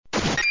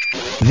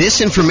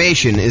This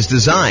information is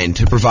designed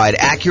to provide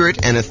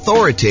accurate and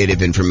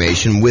authoritative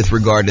information with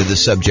regard to the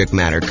subject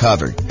matter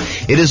covered.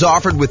 It is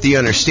offered with the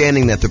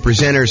understanding that the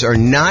presenters are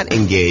not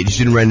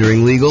engaged in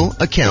rendering legal,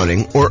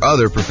 accounting, or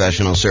other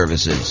professional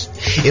services.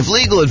 If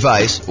legal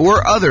advice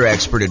or other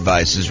expert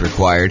advice is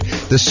required,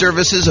 the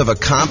services of a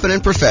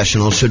competent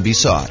professional should be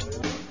sought.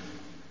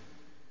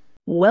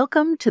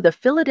 Welcome to the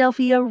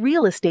Philadelphia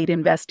Real Estate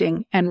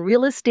Investing and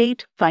Real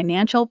Estate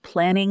Financial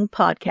Planning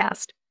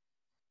Podcast.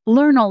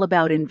 Learn all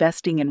about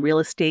investing in real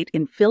estate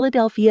in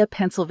Philadelphia,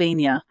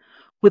 Pennsylvania,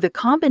 with a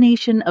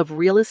combination of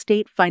real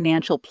estate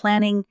financial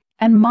planning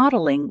and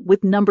modeling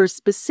with numbers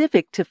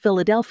specific to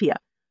Philadelphia,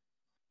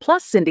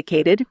 plus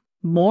syndicated,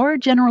 more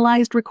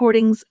generalized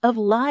recordings of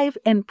live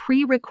and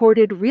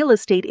pre-recorded real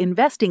estate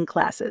investing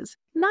classes,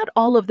 not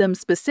all of them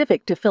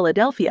specific to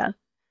Philadelphia.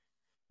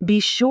 Be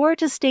sure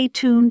to stay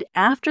tuned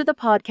after the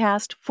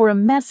podcast for a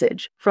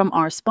message from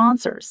our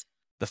sponsors.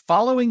 The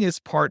following is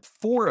part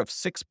 4 of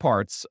 6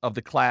 parts of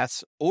the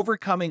class,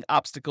 Overcoming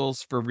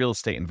Obstacles for Real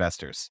Estate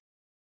Investors.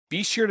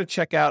 Be sure to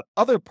check out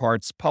other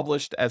parts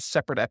published as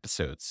separate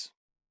episodes.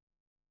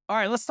 All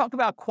right, let's talk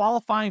about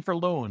qualifying for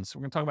loans. We're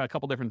going to talk about a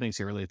couple different things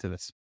here related to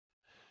this.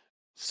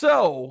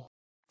 So,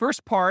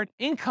 first part,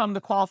 income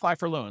to qualify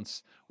for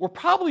loans. We're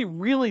probably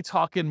really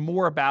talking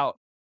more about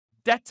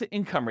debt to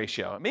income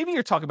ratio. Maybe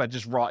you're talking about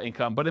just raw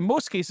income, but in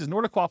most cases, in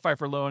order to qualify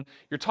for a loan,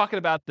 you're talking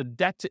about the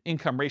debt to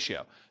income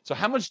ratio. So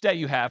how much debt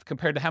you have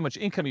compared to how much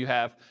income you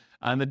have,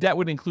 and the debt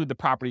would include the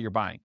property you're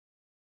buying.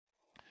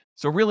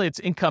 So really, it's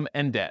income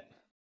and debt.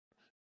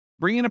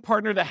 Bring in a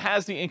partner that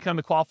has the income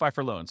to qualify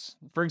for loans.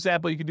 For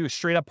example, you could do a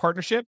straight up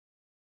partnership,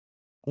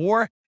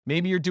 or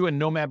maybe you're doing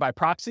nomad by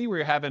proxy, where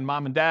you're having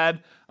mom and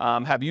dad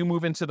have you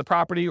move into the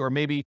property, or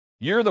maybe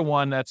you're the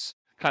one that's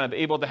kind of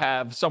able to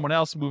have someone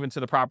else move into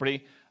the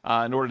property.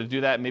 In order to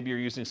do that, maybe you're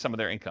using some of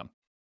their income.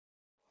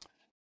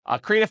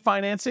 Creative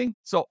financing.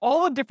 So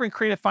all the different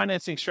creative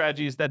financing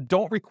strategies that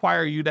don't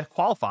require you to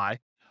qualify,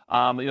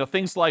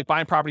 things like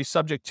buying properties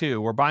subject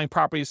to, or buying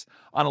properties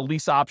on a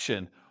lease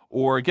option,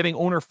 or getting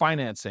owner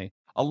financing.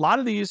 A lot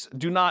of these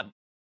do not,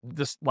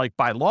 just like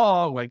by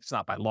law, like it's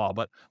not by law,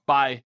 but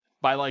by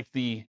like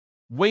the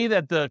way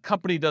that the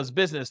company does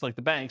business, like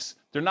the banks,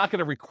 they're not going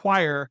to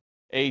require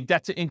a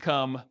debt to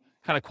income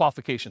kind of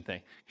qualification thing.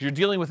 You're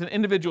dealing with an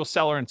individual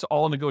seller and it's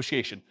all a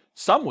negotiation.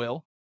 Some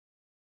will,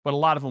 but a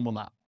lot of them will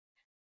not.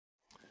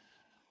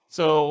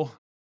 So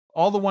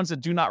all the ones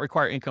that do not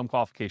require income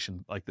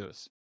qualification like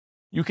those.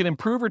 You can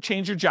improve or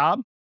change your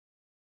job.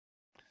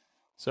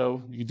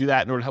 So you can do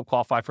that in order to help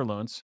qualify for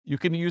loans. You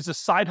can use a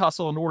side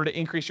hustle in order to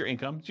increase your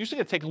income. It's usually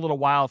going to take a little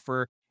while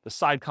for the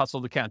side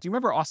hustle to count. Do you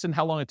remember, Austin,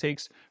 how long it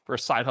takes for a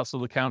side hustle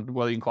to count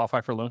whether you can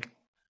qualify for a loan?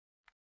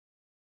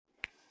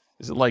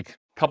 Is it like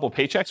a couple of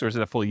paychecks, or is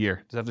it a full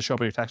year? Does it have to show up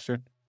on your tax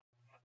return?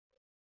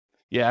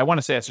 Yeah, I want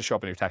to say it has to show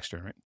up on your tax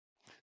return, right?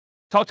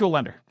 Talk to a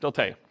lender. They'll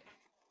tell you.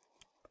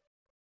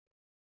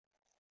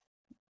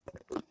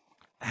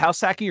 House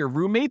hacking your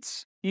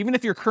roommates, even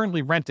if you're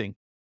currently renting.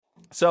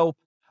 So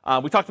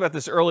we talked about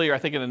this earlier, I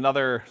think in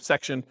another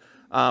section,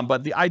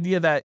 but the idea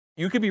that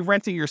you could be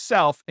renting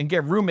yourself and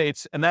get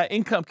roommates, and that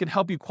income can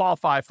help you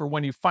qualify for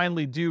when you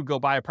finally do go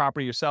buy a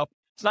property yourself.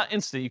 It's not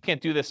instant. You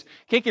can't do this.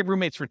 You can't get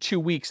roommates for 2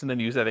 weeks and then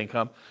use that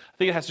income. I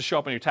think it has to show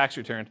up on your tax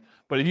return.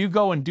 But if you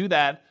go and do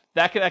that,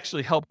 that could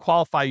actually help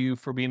qualify you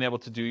for being able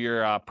to do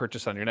your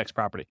purchase on your next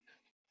property.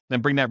 Then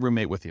bring that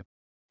roommate with you.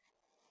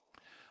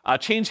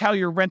 Change how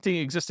you're renting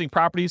existing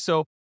properties.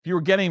 So if you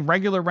were getting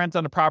regular rent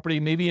on a property,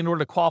 maybe in order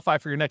to qualify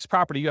for your next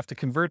property, you have to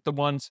convert the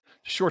ones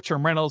to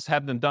short-term rentals,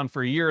 have them done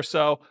for a year or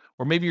so,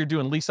 or maybe you're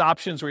doing lease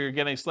options where you're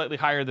getting slightly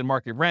higher than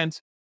market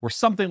rent, or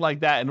something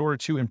like that in order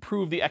to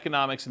improve the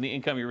economics and the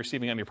income you're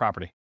receiving on your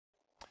property.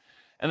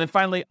 And then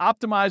finally,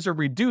 optimize or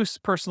reduce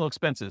personal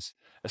expenses,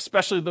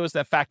 especially those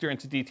that factor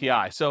into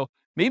DTI. So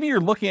maybe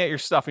you're looking at your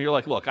stuff and you're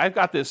like, look, I've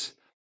got this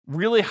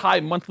really high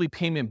monthly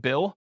payment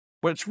bill,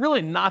 but it's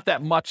really not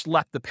that much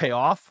left to pay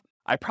off.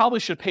 I probably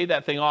should pay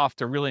that thing off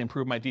to really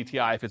improve my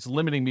DTI if it's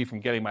limiting me from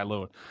getting my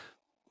loan.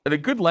 And a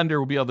good lender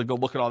will be able to go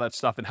look at all that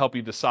stuff and help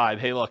you decide,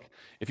 hey, look,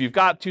 if you've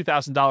got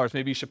 $2,000,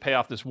 maybe you should pay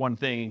off this one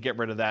thing and get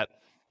rid of that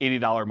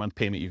 $80 a month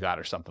payment you got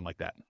or something like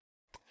that.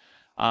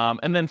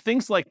 And then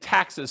things like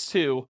taxes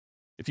too.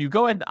 If you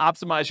go ahead and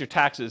optimize your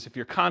taxes, if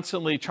you're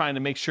constantly trying to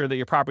make sure that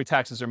your property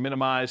taxes are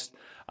minimized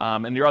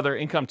and your other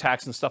income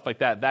tax and stuff like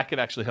that, that could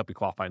actually help you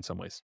qualify in some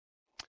ways.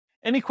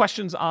 Any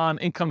questions on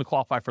income to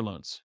qualify for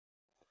loans?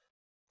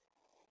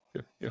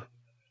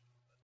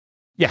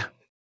 Yeah.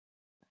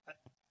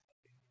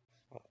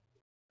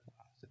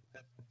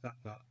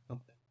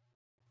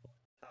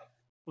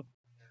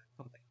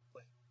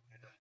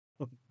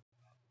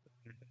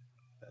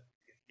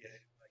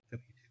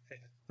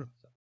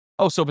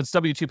 Oh, so if it's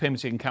W-2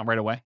 payments, you can count right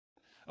away?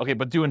 Okay,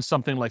 but doing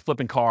something like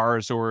flipping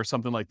cars or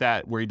something like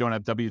that where you don't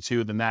have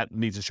W-2, then that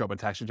needs to show up on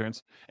tax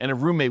returns. And a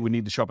roommate would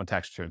need to show up on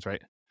tax returns,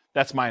 right?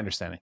 That's my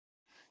understanding.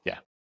 Yeah.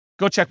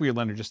 Go check with your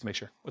lender just to make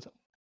sure. What's up?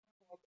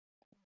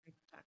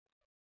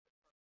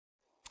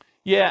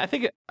 Yeah,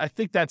 I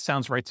think that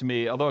sounds right to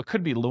me, although it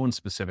could be loan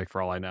specific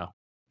for all I know.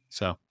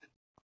 So.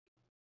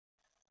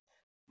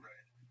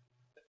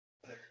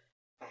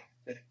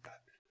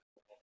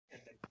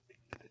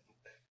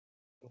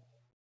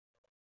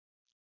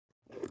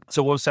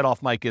 So what was set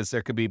off, Mike, is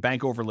there could be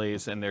bank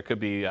overlays and there could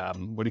be,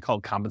 what do you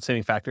call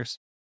compensating factors?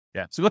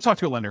 Yeah. So go talk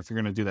to a lender if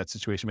you're going to do that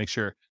situation. Make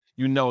sure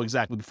you know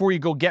exactly before you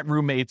go get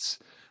roommates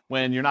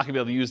when you're not going to be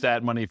able to use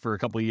that money for a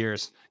couple of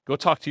years. Go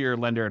talk to your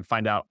lender and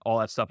find out all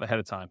that stuff ahead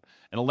of time.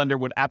 And a lender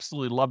would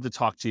absolutely love to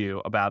talk to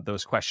you about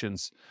those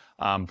questions,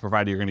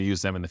 provided you're going to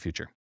use them in the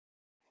future,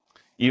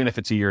 even if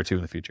it's a year or two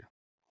in the future.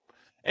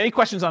 Any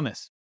questions on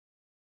this?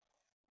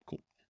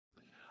 Cool.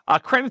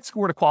 Credit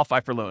score to qualify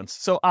for loans.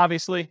 So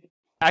obviously,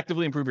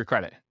 actively improve your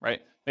credit,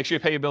 right? Make sure you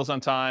pay your bills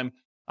on time,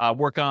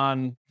 work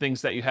on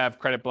things that you have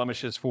credit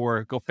blemishes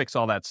for, go fix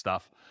all that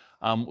stuff.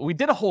 We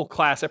did a whole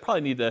class. I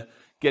probably need to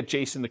get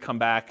Jason to come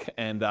back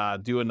and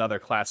do another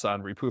class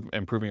on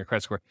improving your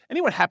credit score.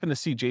 Anyone happen to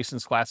see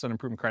Jason's class on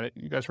improving credit?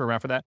 You guys were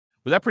around for that?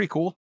 Was that pretty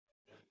cool?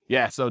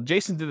 Yeah, so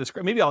Jason did this.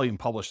 Maybe I'll even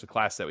publish the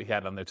class that we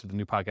had on there to the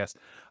new podcast.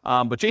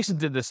 But Jason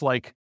did this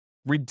like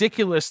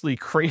ridiculously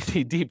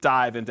crazy deep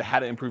dive into how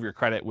to improve your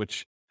credit,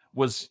 which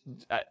was,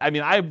 I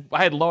mean, I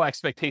had low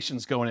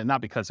expectations going in,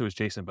 not because it was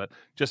Jason, but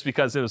just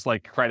because it was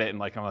like credit and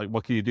like, I'm like,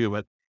 what can you do?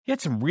 But he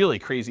had some really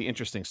crazy,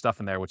 interesting stuff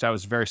in there, which I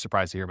was very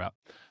surprised to hear about.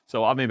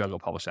 So maybe I'll go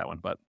publish that one,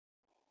 but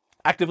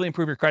actively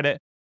improve your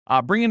credit.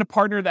 Bring in a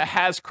partner that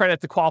has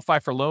credit to qualify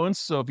for loans.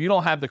 So if you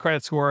don't have the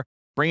credit score,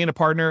 bring in a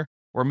partner,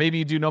 or maybe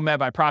you do Nomad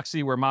by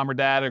proxy where mom or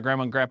dad or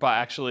grandma and grandpa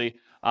actually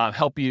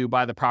help you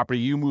buy the property.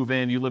 You move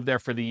in, you live there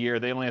for the year.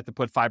 They only have to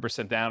put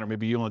 5% down, or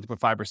maybe you only have to put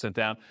 5%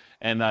 down,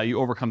 and you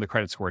overcome the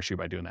credit score issue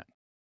by doing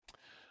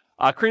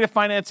that. Creative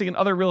financing and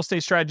other real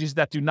estate strategies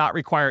that do not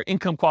require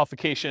income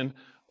qualification,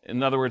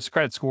 in other words,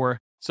 credit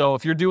score. So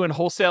if you're doing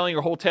wholesaling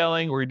or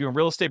wholetailing, or you're doing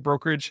real estate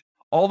brokerage,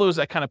 all those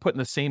that kind of put in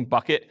the same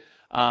bucket,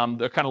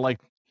 they're kind of like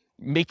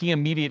making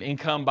immediate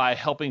income by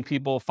helping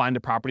people find a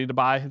property to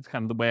buy. It's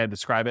kind of the way I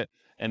describe it.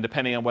 And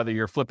depending on whether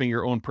you're flipping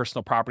your own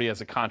personal property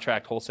as a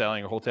contract,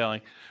 wholesaling or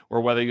wholetailing,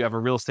 or whether you have a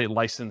real estate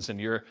license and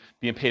you're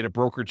being paid a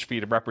brokerage fee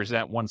to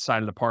represent one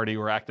side of the party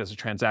or act as a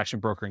transaction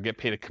broker and get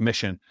paid a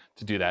commission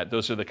to do that.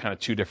 Those are the kind of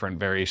two different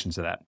variations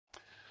of that.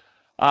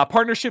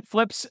 Partnership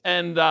flips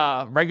and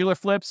regular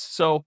flips.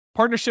 So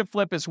partnership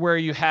flip is where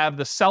you have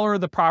the seller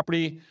of the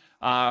property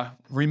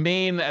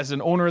remain as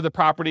an owner of the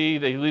property.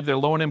 They leave their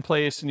loan in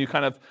place and you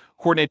kind of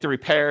coordinate the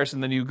repairs,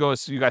 and then you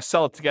guys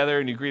sell it together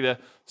and you agree to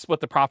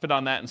split the profit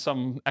on that in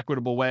some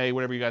equitable way,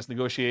 whatever you guys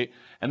negotiate.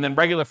 And then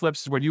regular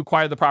flips is where you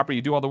acquire the property,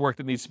 you do all the work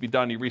that needs to be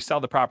done, you resell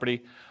the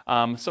property.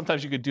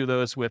 Sometimes you could do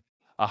those with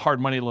hard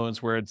money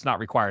loans where it's not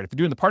required. If you're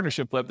doing the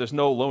partnership flip, there's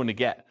no loan to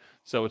get.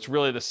 So it's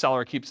really the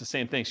seller keeps the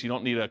same thing, so you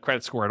don't need a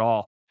credit score at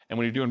all. And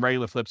when you're doing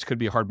regular flips, it could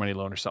be a hard money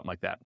loan or something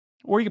like that.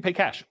 Or you can pay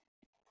cash.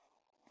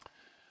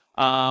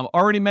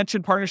 Already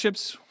mentioned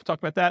partnerships. We'll talk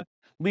about that.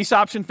 Lease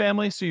option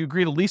family. So you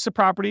agree to lease a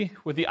property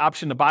with the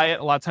option to buy it.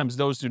 A lot of times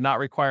those do not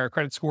require a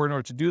credit score in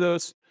order to do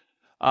those.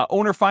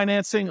 Owner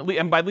financing.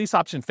 And by lease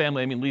option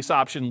family, I mean lease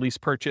option, lease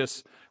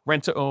purchase,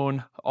 rent to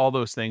own, all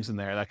those things in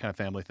there, that kind of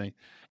family thing.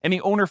 Any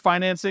owner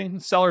financing,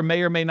 seller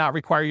may or may not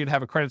require you to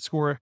have a credit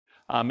score,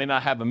 may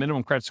not have a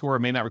minimum credit score,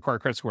 may not require a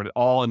credit score at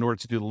all in order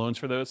to do the loans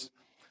for those.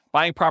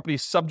 Buying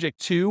properties subject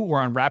to or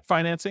on wrap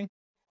financing.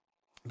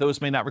 Those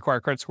may not require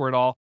a credit score at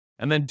all.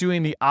 And then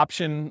doing the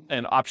option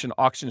and option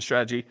auction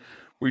strategy,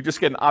 where you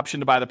just get an option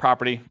to buy the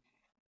property,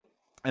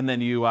 and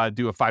then you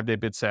do a 5-day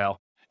bid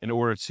sale in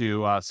order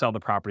to sell the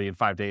property in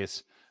 5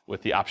 days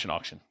with the option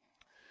auction.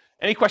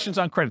 Any questions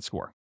on credit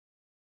score?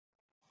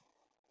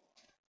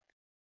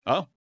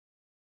 Oh.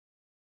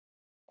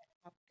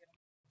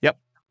 Yep.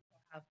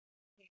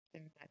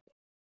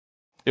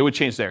 It would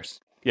change theirs.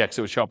 Yeah, because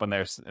it would show up on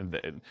theirs.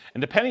 And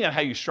depending on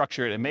how you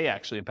structure it, it may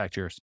actually impact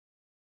yours.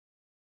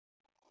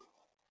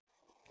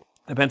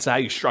 Depends on how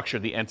you structure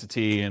the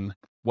entity and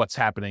what's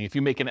happening. If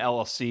you make an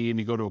LLC and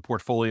you go to a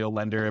portfolio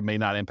lender, it may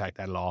not impact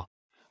that at all.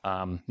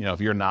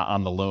 If you're not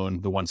on the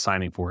loan, the one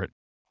signing for it.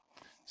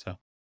 So,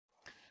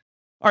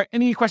 all right,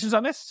 any questions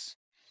on this?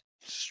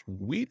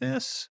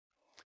 Sweetness.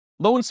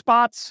 Loan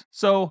spots.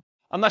 So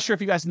I'm not sure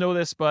if you guys know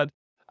this, but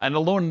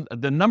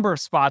the number of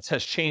spots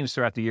has changed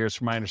throughout the years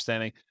from my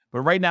understanding. But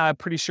right now, I'm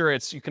pretty sure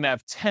you can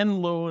have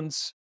 10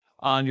 loans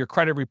on your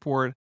credit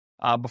report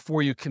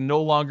before you can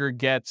no longer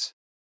get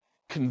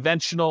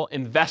conventional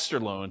investor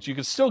loans. You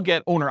can still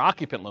get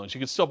owner-occupant loans. You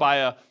can still buy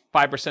a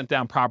 5%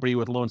 down property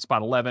with loan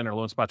spot 11 or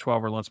loan spot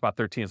 12 or loan spot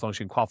 13 as long as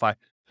you can qualify.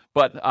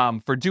 But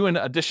for doing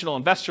additional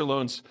investor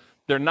loans,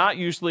 they're not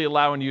usually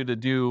allowing you to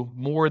do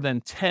more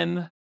than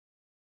 10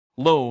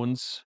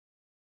 loans.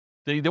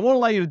 They won't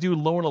allow you to do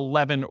loan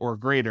 11 or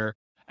greater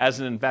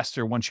as an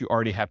investor once you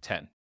already have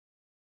 10.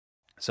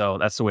 So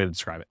that's the way to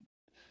describe it.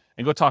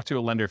 And go talk to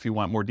a lender if you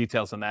want more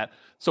details on that.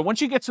 So once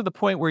you get to the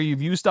point where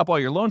you've used up all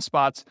your loan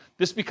spots,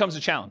 this becomes a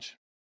challenge.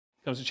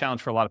 It becomes a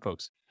challenge for a lot of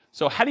folks.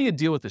 So how do you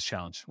deal with this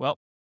challenge? Well,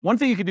 one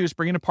thing you can do is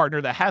bring in a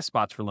partner that has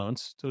spots for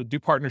loans. So do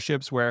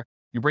partnerships where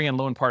you bring in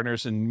loan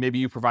partners and maybe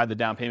you provide the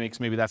down payment because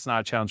maybe that's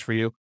not a challenge for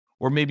you.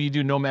 or maybe you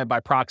do Nomad by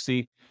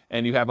proxy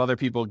and you have other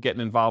people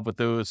getting involved with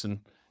those and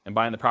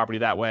buying the property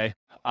that way.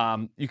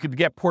 You could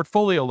get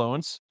portfolio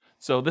loans.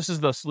 So this is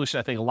the solution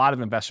I think a lot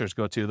of investors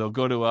go to. They'll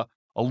go to a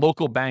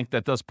local bank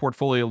that does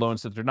portfolio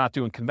loans, that they're not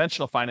doing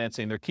conventional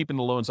financing. They're keeping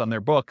the loans on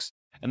their books,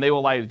 and they will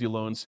allow you to do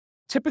loans.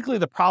 Typically,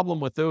 the problem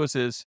with those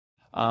is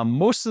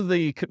most of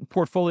the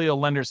portfolio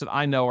lenders that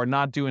I know are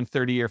not doing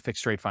 30-year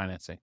fixed rate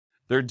financing.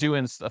 They're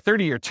doing a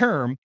 30-year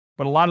term,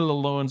 but a lot of the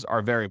loans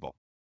are variable.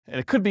 And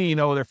it could be,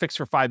 they're fixed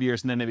for 5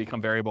 years and then they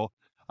become variable.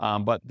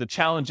 But the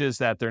challenge is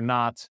that they're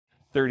not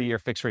 30-year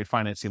fixed rate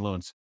financing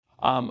loans.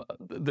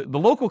 The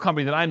local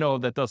company that I know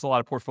that does a lot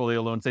of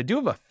portfolio loans, they do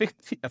have a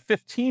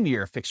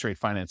 15-year fixed rate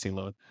financing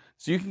loan.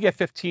 So you can get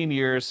 15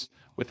 years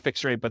with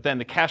fixed rate, but then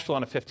the cash flow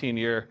on a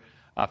 15-year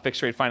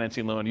fixed rate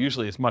financing loan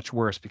usually is much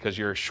worse because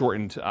your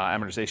shortened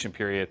amortization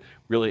period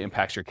really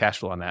impacts your cash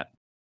flow on that.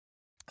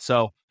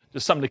 So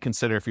just something to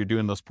consider if you're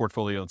doing those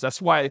portfolio loans.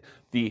 That's why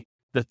the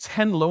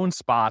 10 loan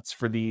spots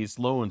for these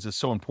loans is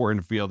so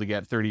important to be able to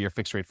get 30-year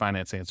fixed rate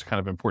financing. It's kind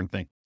of an important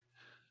thing.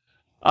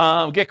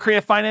 Get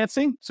creative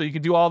financing. So you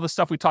can do all the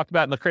stuff we talked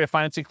about in the creative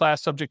financing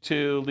class, subject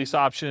to lease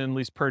option,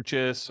 lease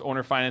purchase,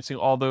 owner financing,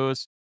 all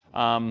those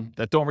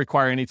that don't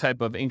require any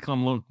type of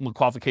income loan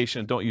qualification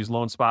and don't use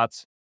loan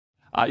spots.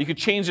 You could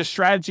change the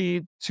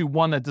strategy to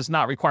one that does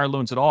not require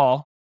loans at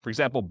all. For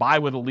example, buy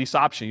with a lease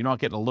option. You're not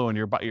getting a loan.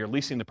 You're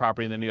leasing the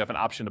property, and then you have an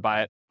option to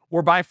buy it.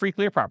 Or buy free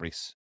clear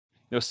properties.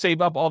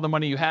 Save up all the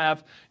money you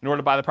have in order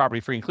to buy the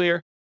property free and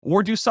clear.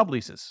 Or do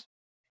subleases.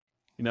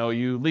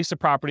 You lease a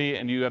property,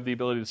 and you have the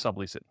ability to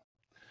sublease it.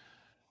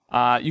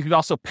 You can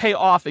also pay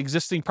off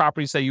existing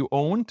properties that you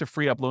own to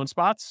free up loan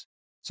spots.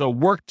 So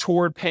work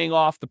toward paying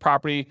off the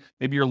property,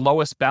 maybe your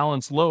lowest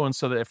balance loan,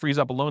 so that it frees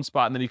up a loan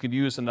spot, and then you could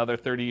use another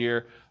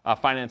 30-year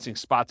financing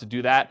spot to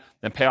do that,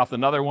 then pay off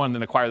another one,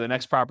 then acquire the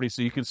next property.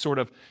 So you can sort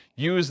of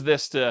use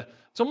this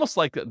it's almost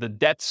like the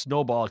debt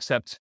snowball,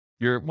 except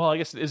I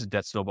guess it is a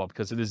debt snowball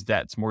because it is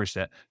debt, it's mortgage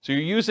debt. So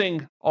you're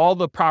using all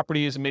the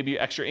properties and maybe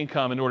extra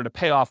income in order to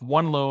pay off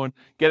one loan,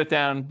 get it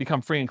down,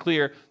 become free and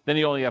clear. Then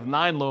you only have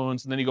 9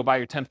 loans, and then you go buy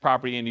your 10th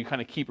property, and you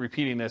kind of keep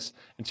repeating this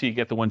until you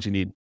get the ones you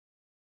need.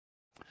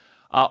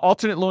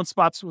 Alternate loan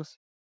spots with.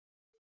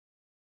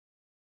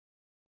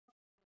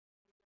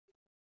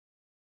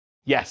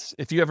 Yes,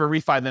 if you have a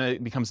refi, then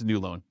it becomes a new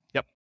loan.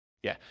 Yep.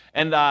 Yeah.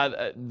 And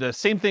the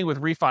same thing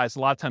with refis. A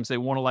lot of times they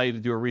won't allow you to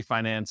do a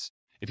refinance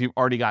if you've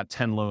already got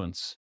 10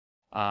 loans.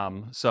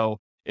 So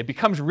it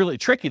becomes really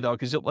tricky though,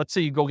 because let's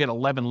say you go get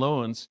 11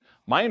 loans.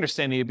 My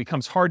understanding, it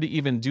becomes hard to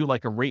even do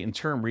like a rate and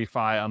term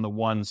refi on the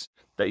ones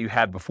that you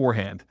had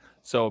beforehand.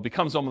 So it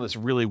becomes almost this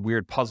really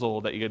weird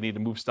puzzle that you need to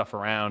move stuff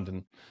around,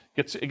 and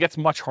it gets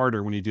much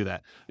harder when you do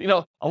that.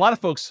 A lot of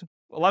folks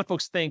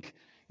think,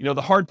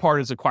 the hard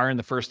part is acquiring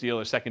the first deal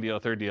or second deal or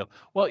third deal.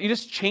 Well, you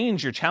just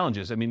change your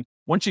challenges. I mean,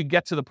 once you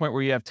get to the point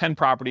where you have 10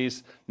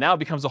 properties, now it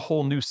becomes a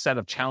whole new set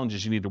of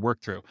challenges you need to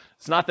work through.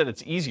 It's not that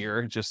it's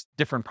easier, just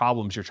different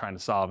problems you're trying to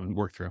solve and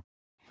work through.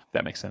 If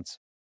that makes sense.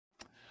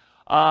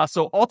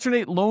 So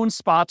alternate loan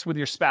spots with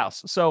your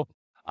spouse. So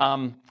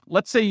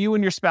let's say you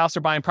and your spouse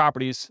are buying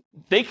properties.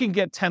 They can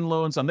get 10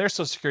 loans on their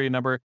Social Security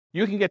number.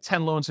 You can get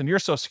 10 loans on your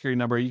Social Security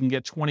number. You can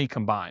get 20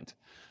 combined.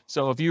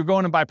 So if you're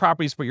going to buy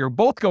properties, but you're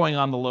both going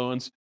on the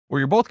loans, or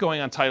you're both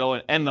going on title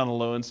and end on the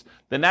loans,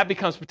 then that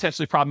becomes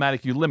potentially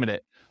problematic. You limit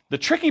it. The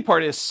tricky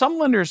part is some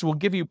lenders will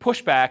give you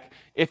pushback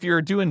if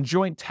you're doing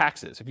joint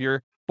taxes. If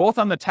you're both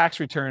on the tax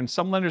return,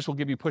 some lenders will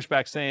give you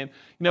pushback saying,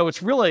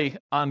 it's really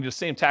on the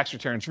same tax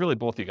return. It's really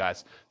both you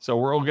guys. So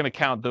we're all going to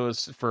count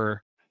those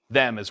for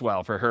them as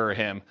well, for her or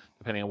him,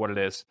 depending on what it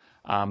is,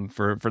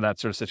 for that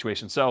sort of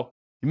situation. So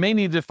you may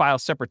need to file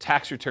separate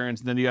tax returns,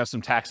 and then you have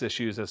some tax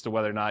issues as to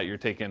whether or not you're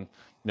taking,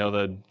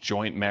 the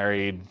joint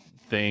married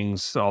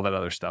things, all that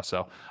other stuff.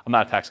 So I'm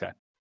not a tax guy.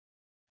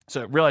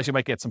 So realize you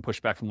might get some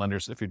pushback from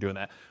lenders if you're doing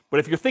that.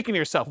 But if you're thinking to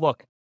yourself,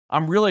 look,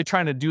 I'm really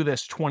trying to do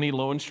this 20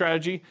 loan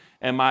strategy,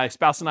 and my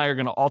spouse and I are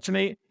going to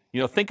alternate,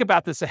 think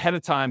about this ahead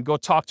of time. Go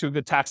talk to a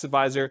good tax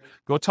advisor,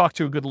 go talk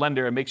to a good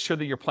lender, and make sure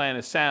that your plan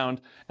is sound.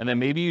 And then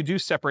maybe you do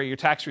separate your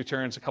tax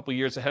returns a couple of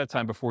years ahead of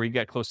time before you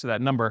get close to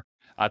that number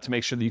to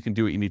make sure that you can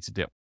do what you need to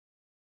do.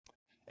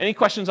 Any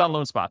questions on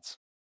loan spots?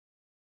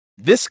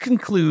 This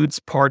concludes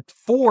part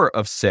 4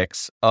 of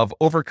 6 of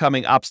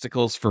Overcoming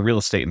Obstacles for Real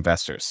Estate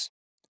Investors.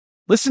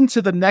 Listen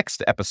to the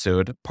next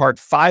episode, part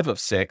 5 of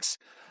 6,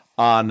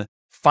 on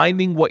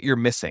finding what you're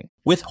missing.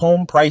 With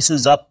home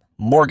prices up,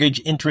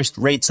 mortgage interest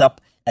rates up,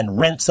 and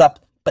rents up,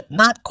 but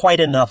not quite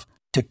enough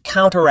to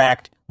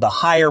counteract the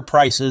higher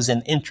prices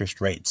and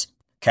interest rates.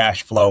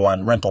 Cash flow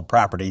on rental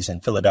properties in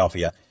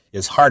Philadelphia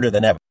is harder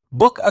than ever.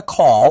 Book a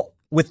call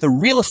with the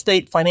Real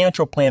Estate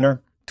Financial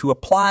Planner to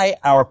apply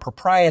our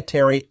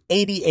proprietary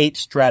 88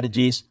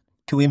 strategies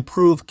to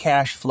improve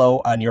cash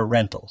flow on your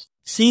rentals.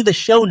 See the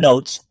show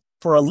notes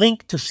for a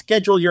link to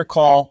schedule your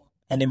call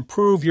and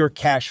improve your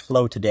cash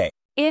flow today.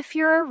 If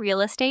you're a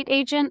real estate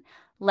agent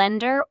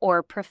lender,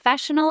 or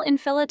professional in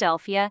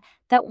Philadelphia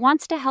that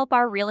wants to help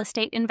our real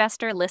estate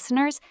investor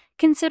listeners,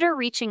 consider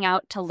reaching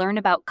out to learn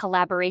about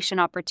collaboration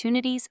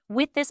opportunities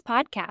with this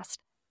podcast.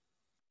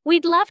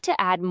 We'd love to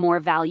add more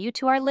value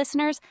to our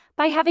listeners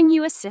by having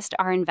you assist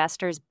our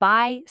investors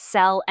buy,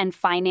 sell, and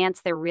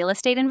finance their real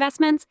estate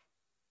investments.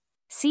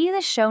 See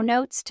the show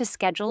notes to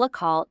schedule a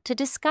call to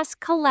discuss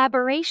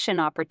collaboration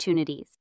opportunities.